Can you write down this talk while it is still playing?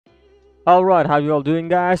Alright, how you all doing,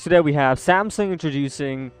 guys? Today we have Samsung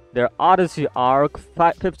introducing their Odyssey Ark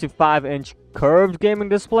 55-inch curved gaming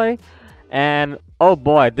display. And oh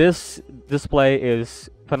boy, this display is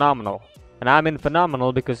phenomenal. And I mean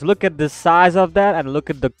phenomenal because look at the size of that and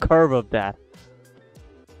look at the curve of that.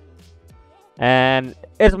 And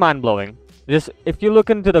it's mind-blowing. If you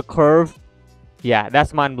look into the curve, yeah,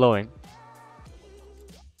 that's mind-blowing.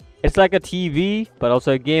 It's like a TV, but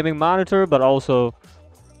also a gaming monitor, but also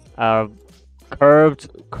a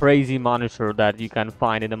curved crazy monitor that you can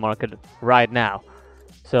find in the market right now.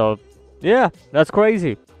 So yeah, that's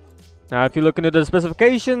crazy. Now if you look into the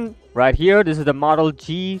specification right here, this is the model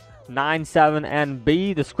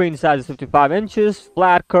G97NB. The screen size is 55 inches,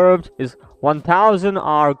 flat curved is 1000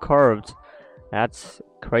 R curved. That's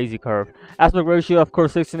crazy curve. Aspect ratio, of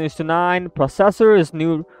course, 16:9. Processor is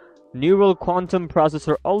Neural Quantum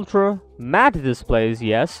Processor Ultra. Matte displays,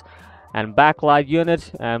 yes. And backlight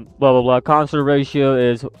unit and blah blah blah. Constant ratio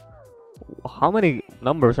is, how many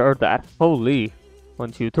numbers are that? Holy,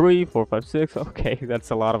 1 2 3 4 5 6. Okay, that's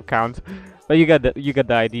a lot of count, but you get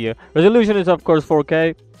the idea. Resolution is of course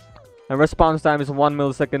 4K, and response time is 1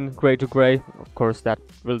 millisecond gray to gray. Of course, that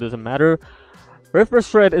really doesn't matter.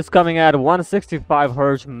 Refresh rate is coming at 165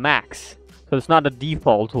 Hz max, so it's not the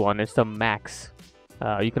default one, it's the max.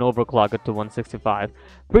 You can overclock it to 165.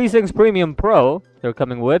 FreeSync Premium Pro, they're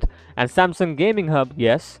coming with, and Samsung Gaming Hub,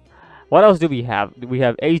 yes. What else do we have? We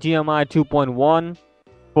have HDMI 2.1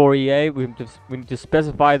 for EA. We need to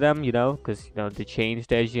specify them, you know, because they changed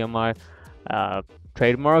the HDMI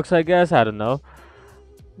trademarks, I guess. I don't know.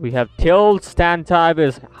 We have tilt. Stand type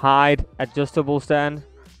is height adjustable stand.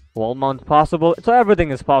 Wall mount possible. So everything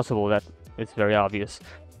is possible. That it's very obvious.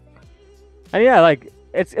 And yeah, like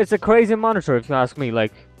it's a crazy monitor if you ask me.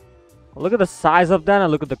 Like, look at the size of that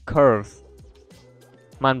and look at the curve.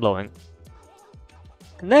 Mind blowing.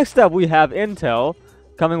 Next up, we have Intel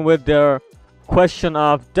coming with their question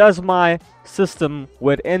of, does my system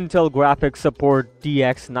with Intel graphics support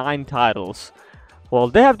DX9 titles? Well,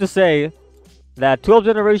 they have to say that 12th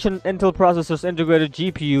generation Intel processors integrated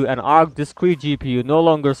GPU and Arc discrete GPU no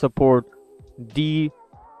longer support DXD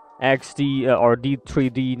or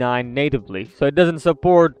D3D9 natively. So it doesn't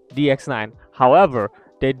support DX9. However,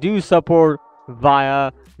 they do support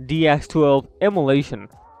via DX12 emulation.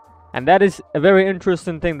 And that is a very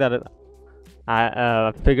interesting thing that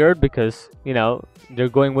I figured, because, they're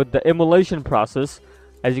going with the emulation process.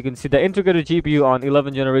 As you can see, the integrated GPU on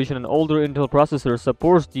 11th generation and older Intel processors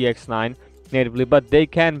supports DX9 natively, but they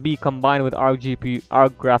can be combined with Arc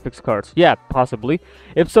graphics cards. Yeah, possibly.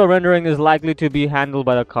 If so, rendering is likely to be handled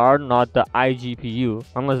by the card, not the iGPU,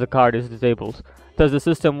 unless the card is disabled. Thus, the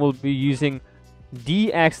system will be using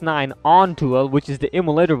DX9 on 12, which is the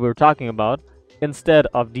emulator we're talking about, instead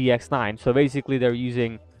of DX9. So basically, they're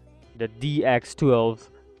using the DX12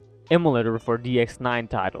 emulator for DX9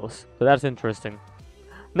 titles. So that's interesting.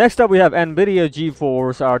 Next up, we have Nvidia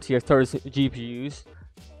GeForce RTX 30 GPUs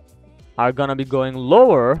are gonna be going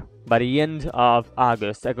lower by the end of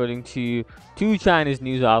August, according to two Chinese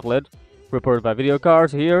news outlets reported by video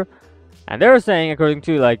cards here. And they're saying, according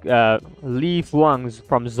to Li Fuang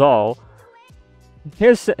from Zol,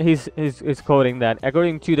 he's quoting that,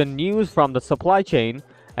 according to the news from the supply chain,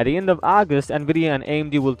 at the end of August, Nvidia and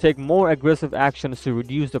AMD will take more aggressive actions to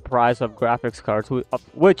reduce the price of graphics cards,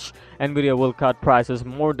 which Nvidia will cut prices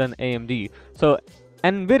more than AMD. So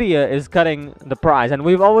Nvidia is cutting the price, and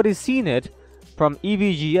we've already seen it from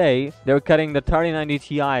EVGA. They're cutting the 3090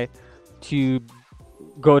 Ti to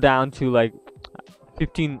go down to like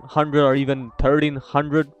 1500 or even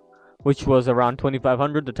 1300, which was around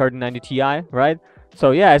 2500, the 3090 Ti, right?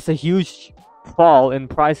 So yeah, it's a huge fall in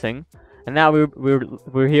pricing, and now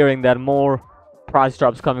we're hearing that more price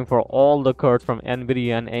drops coming for all the cards from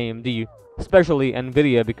Nvidia and AMD, especially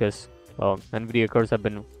Nvidia, because, well, Nvidia cards have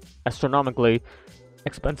been astronomically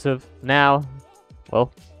expensive. Now,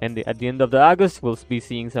 well, at the end of the August, we'll be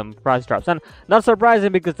seeing some price drops, and not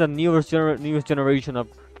surprising because the newest generation of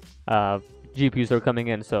GPUs are coming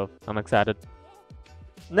in, so I'm excited.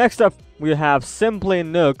 Next up, we have Simply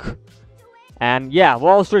Nook, and yeah,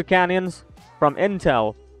 Wall Street Canyons from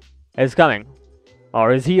Intel is coming,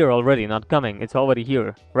 or is here already. Not coming, it's already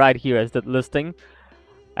here, right here as the listing.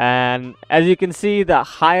 And as you can see, the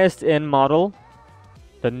highest end model,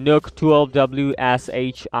 the Nook 12W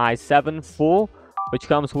SHI7 Full, which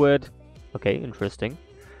comes with, okay, interesting,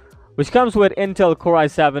 which comes with Intel Core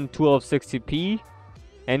i7 1260p,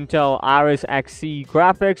 Intel Iris Xe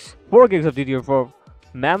graphics, 4 gigs of DDR4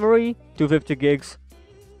 memory, 250 gigs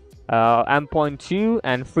M.2,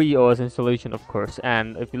 and free OS installation, of course.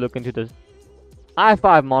 And if you look into the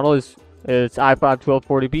i5 model, is It's i5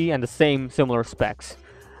 1240p and the same similar specs.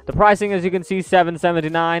 The pricing, as you can see,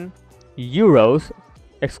 779 euros,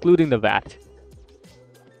 excluding the VAT.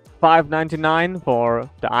 599 for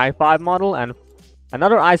the i5 model, and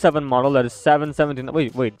another i7 model that is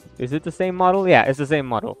 779. Wait, is it the same model? Yeah, it's the same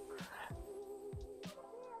model.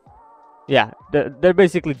 Yeah, they're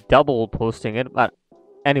basically double posting it, but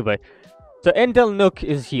anyway. So Intel NUC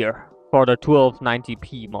is here for the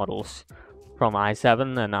 1290p models from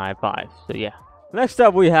i7 and i5. So yeah. Next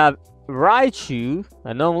up we have Raichu,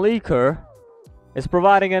 a known leaker, is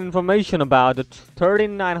providing information about the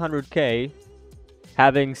 3900K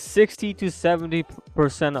having 60 to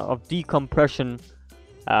 70% of decompression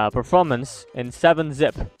performance in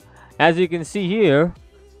 7-zip. As you can see here,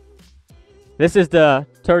 this is the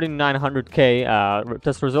 3900K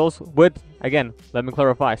test results with, again, let me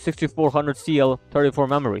clarify, 6400 CL34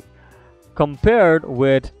 memory. Compared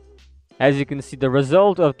with, as you can see, the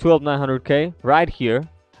result of 12900K right here.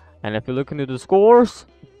 And if you look into the scores,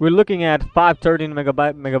 we're looking at 513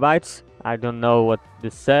 megabytes. I don't know what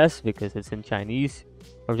this says because it's in Chinese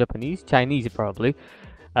or Japanese. Chinese probably.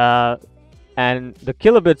 And the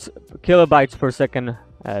kilobytes per second,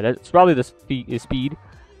 that's probably the speed.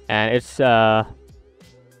 And it's like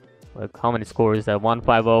how many scores is that?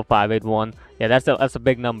 150, 581. Yeah, that's a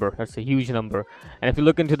big number. That's a huge number. And if you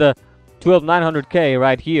look into the 12900K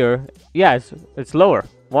right here, yeah, it's lower.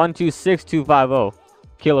 126250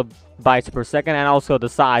 kilobytes per second, and also the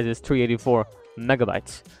size is 384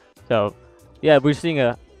 megabytes. So yeah, we're seeing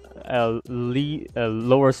a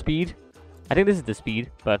lower speed. I think this is the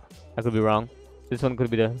speed, but I could be wrong. This one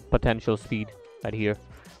could be the potential speed right here.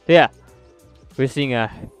 So yeah, we're seeing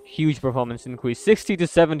a huge performance increase, 60 to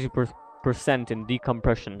 70% in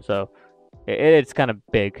decompression. So it's kind of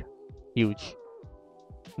big, huge.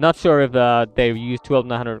 Not sure if they used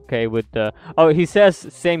 12900K with the... Oh, he says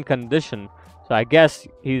same condition. So I guess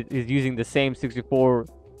he's using the same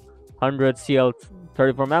 6400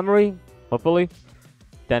 CL34 memory, hopefully.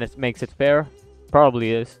 Then it makes it fair.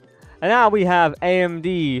 Probably is. And now we have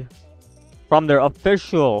AMD from their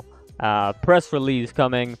official press release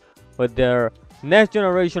coming with their next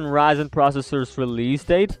generation Ryzen processors release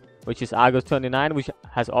date, which is August 29, which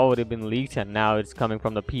has already been leaked, and now it's coming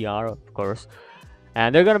from the PR, of course.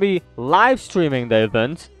 And they're going to be live streaming the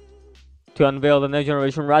event to unveil the next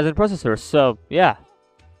generation Ryzen processors. So yeah,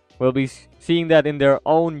 we'll be seeing that in their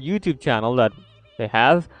own YouTube channel that they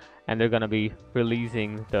have, and they're going to be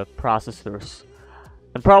releasing the processors.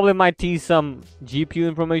 And probably might tease some GPU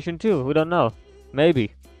information too, we don't know.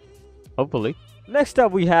 Maybe. Hopefully. Next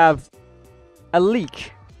up we have a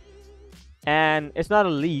leak. And it's not a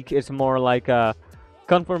leak, it's more like a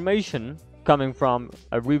confirmation coming from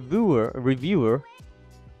a reviewer.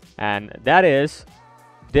 And that is,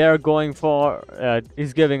 they're going for,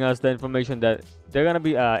 is giving us the information that they're gonna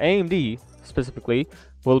be, AMD specifically,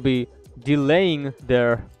 will be delaying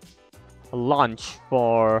their launch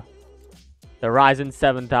for the Ryzen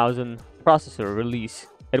 7000 processor release.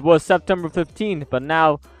 It was September 15th, but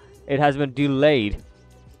now it has been delayed.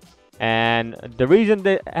 And the reason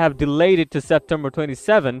they have delayed it to September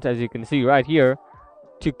 27th, as you can see right here,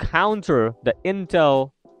 to counter the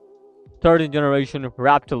Intel 13th generation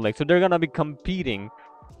Raptor Lake. So they're gonna be competing,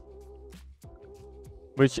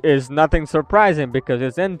 which is nothing surprising because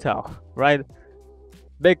it's Intel, right?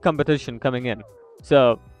 Big competition coming in.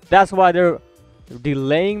 So that's why they're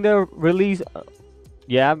delaying the release.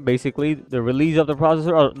 Yeah, basically the release of the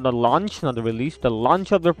processor, or the launch, not the release, the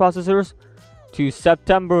launch of the processors to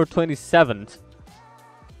September 27th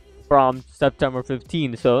from September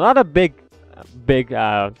 15th. So not a big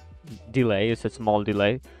delay, it's a small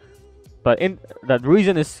delay. But the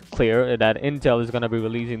reason is clear, that Intel is going to be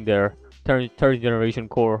releasing their third generation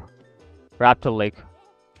core Raptor Lake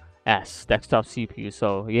S desktop CPU.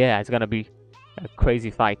 So yeah, it's going to be a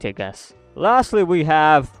crazy fight, I guess. Lastly, we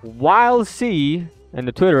have Wild C in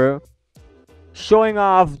the Twitter showing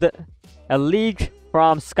off a leak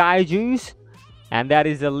from SkyJuice, and that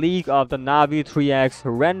is a leak of the Navi 3X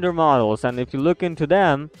render models. And if you look into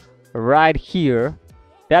them right here,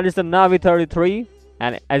 that is the Navi 33,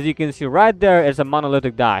 and as you can see right there, it's a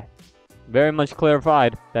monolithic die. Very much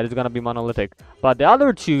clarified that it's gonna be monolithic. But the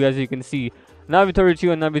other two, as you can see, Navi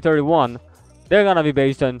 32 and Navi 31, they're gonna be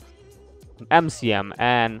based on MCM,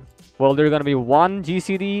 and well, there's gonna be one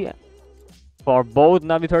GCD for both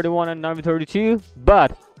Navi 31 and Navi 32,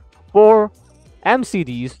 but 4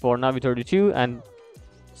 MCDs for Navi 32 and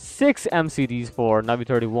 6 MCDs for Navi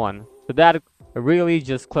 31. So that really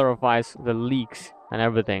just clarifies the leaks and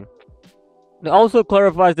everything. It also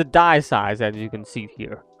clarifies the die size, as you can see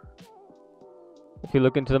here. If you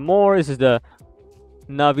look into the more, this is the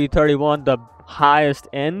Navi 31, the highest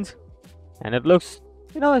end, and it looks,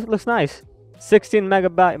 it looks nice. 16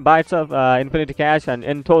 megabytes of infinity cache, and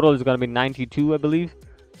in total it's gonna be 92, I believe.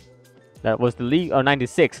 That was the leak, or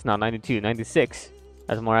 96, not 92, 96.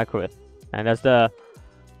 That's more accurate. And that's the,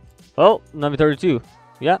 oh, Navi 32.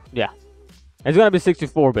 Yeah. It's gonna be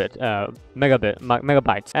 64-bit,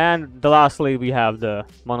 megabytes. And lastly, we have the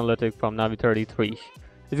monolithic from Navi 33.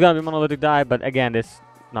 It's gonna be monolithic die, but again, it's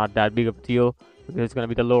not that big of a deal because it's gonna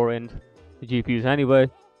be the lower end GPUs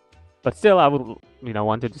anyway. But still, I would,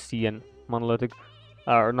 wanted to see an monolithic,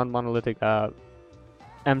 or not monolithic,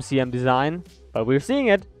 MCM design. But we're seeing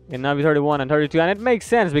it in Navi 31 and 32, and it makes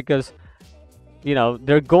sense because,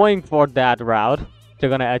 they're going for that route. They're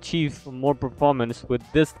gonna achieve more performance with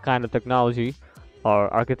this kind of technology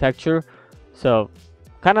or architecture. So,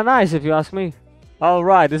 kind of nice if you ask me.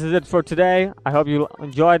 Alright, this is it for today. I hope you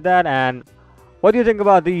enjoyed that. And what do you think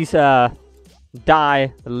about these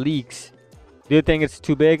die leaks? Do you think it's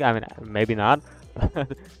too big? I mean, maybe not.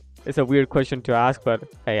 It's a weird question to ask, but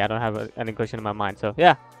hey, I don't have any question in my mind. So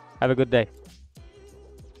yeah, have a good day.